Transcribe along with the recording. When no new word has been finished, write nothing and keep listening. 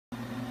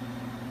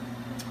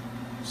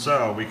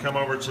So we come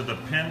over to the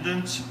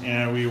pendant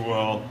and we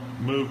will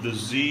move the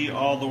Z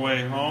all the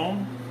way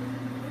home.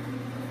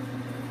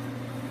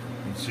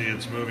 You can see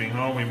it's moving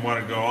home. We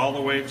want to go all the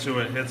way till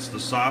it hits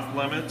the soft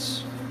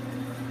limits.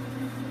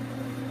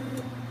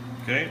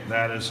 Okay,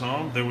 that is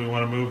home. Then we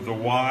want to move the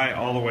Y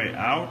all the way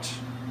out,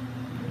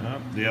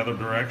 the other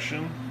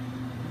direction.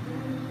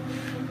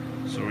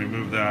 So we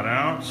move that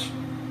out.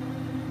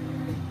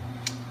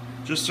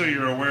 Just so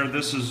you're aware,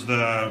 this is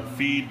the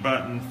feed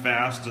button,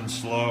 fast and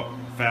slow,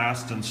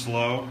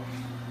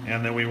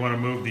 and then we want to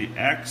move the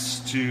X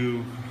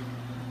to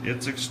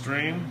its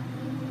extreme.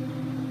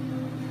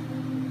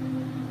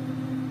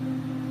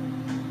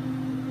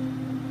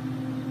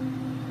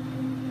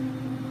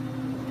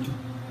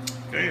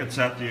 Okay, it's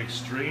at the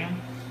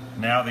extreme.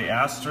 Now the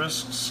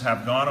asterisks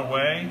have gone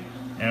away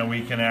and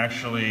we can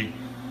actually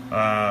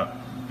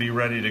be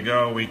ready to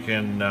go. We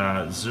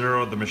can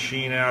zero the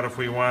machine out if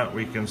we want.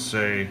 We can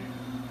say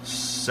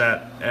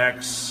set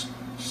X,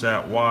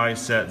 set Y,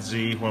 set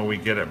Z when we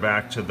get it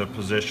back to the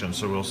position.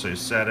 So we'll say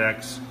set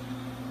X,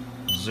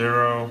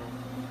 0,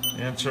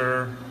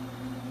 enter,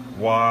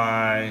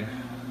 Y,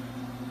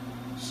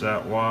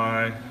 set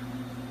Y,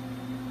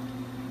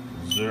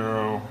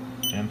 0,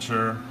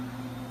 enter,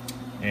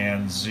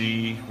 and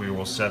Z, we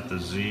will set the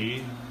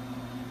Z,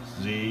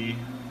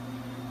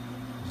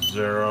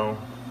 0,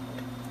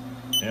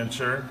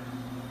 enter,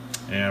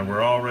 and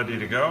we're all ready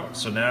to go.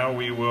 So now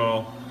we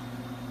will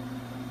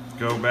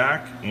go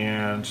back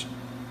and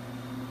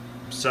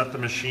set the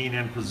machine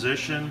in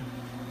position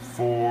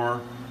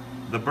for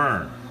the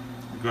burn.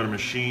 Go to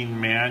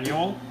machine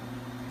manual.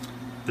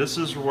 This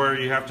is where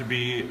you have to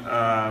be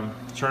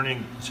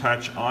turning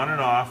touch on and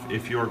off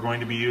if you're going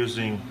to be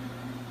using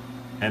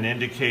an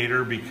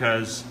indicator,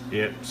 because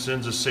it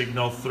sends a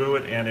signal through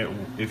it, and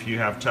if you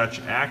have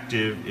touch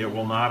active, it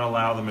will not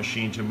allow the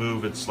machine to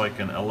move. It's like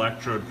an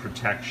electrode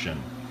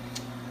protection.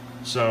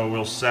 So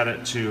we'll set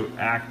it to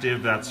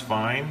active, that's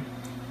fine.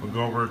 We'll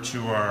go over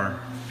to our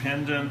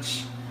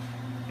pendant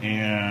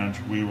and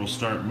we will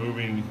start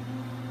moving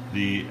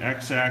the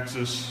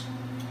X-axis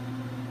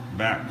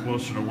back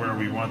closer to where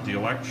we want the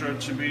electrode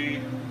to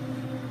be,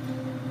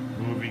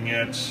 moving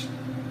it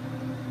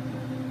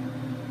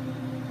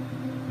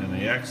in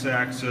the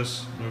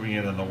X-axis, moving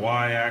it in the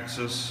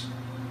Y-axis,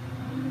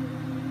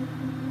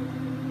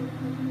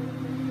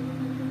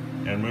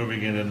 and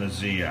moving it in the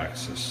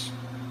Z-axis.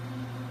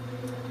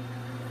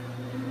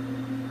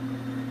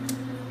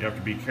 You have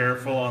to be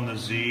careful on the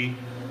Z.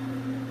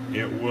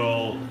 It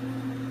will,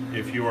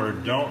 if you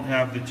don't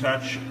have the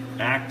touch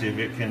active,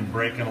 it can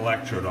break an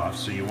electrode off.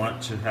 So you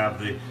want to have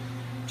the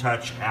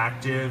touch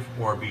active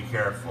or be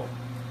careful.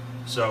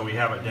 So we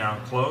have it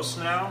down close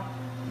now.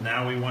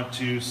 Now we want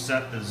to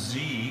set the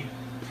Z.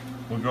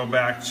 We'll go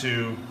back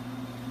to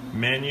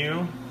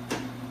menu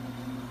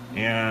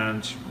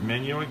and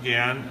menu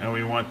again, and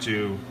we want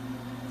to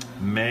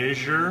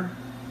measure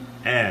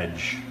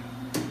edge.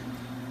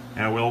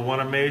 And we'll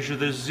want to measure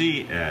the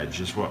Z edge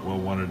is what we'll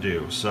want to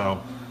do.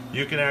 So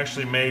you can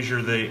actually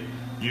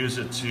use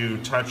it to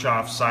touch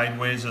off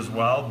sideways as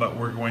well, but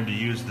we're going to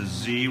use the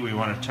Z. We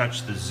want to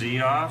touch the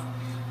Z off.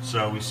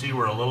 So we see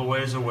we're a little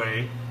ways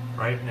away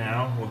right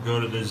now. We'll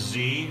go to the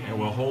Z and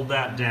we'll hold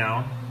that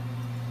down,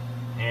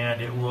 and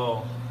it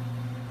will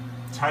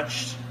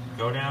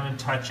go down and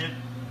touch it,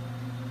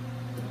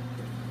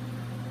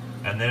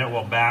 and then it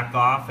will back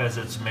off as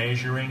it's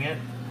measuring it.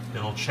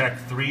 It'll check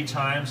 3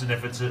 times, and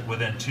if it's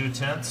within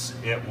 2/10,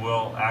 it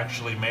will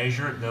actually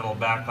measure it, and it'll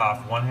back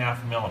off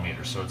 1/2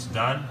 millimeter. So it's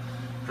done.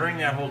 During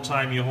that whole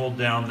time, you hold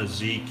down the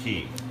Z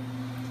key.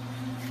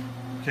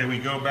 Okay, we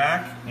go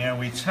back and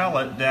we tell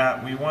it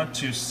that we want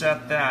to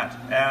set that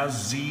as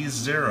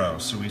Z0.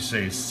 So we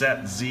say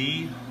set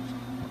Z,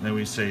 then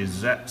we say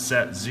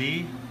set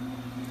Z,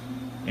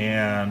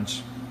 and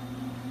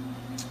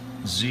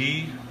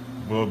Z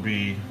will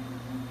be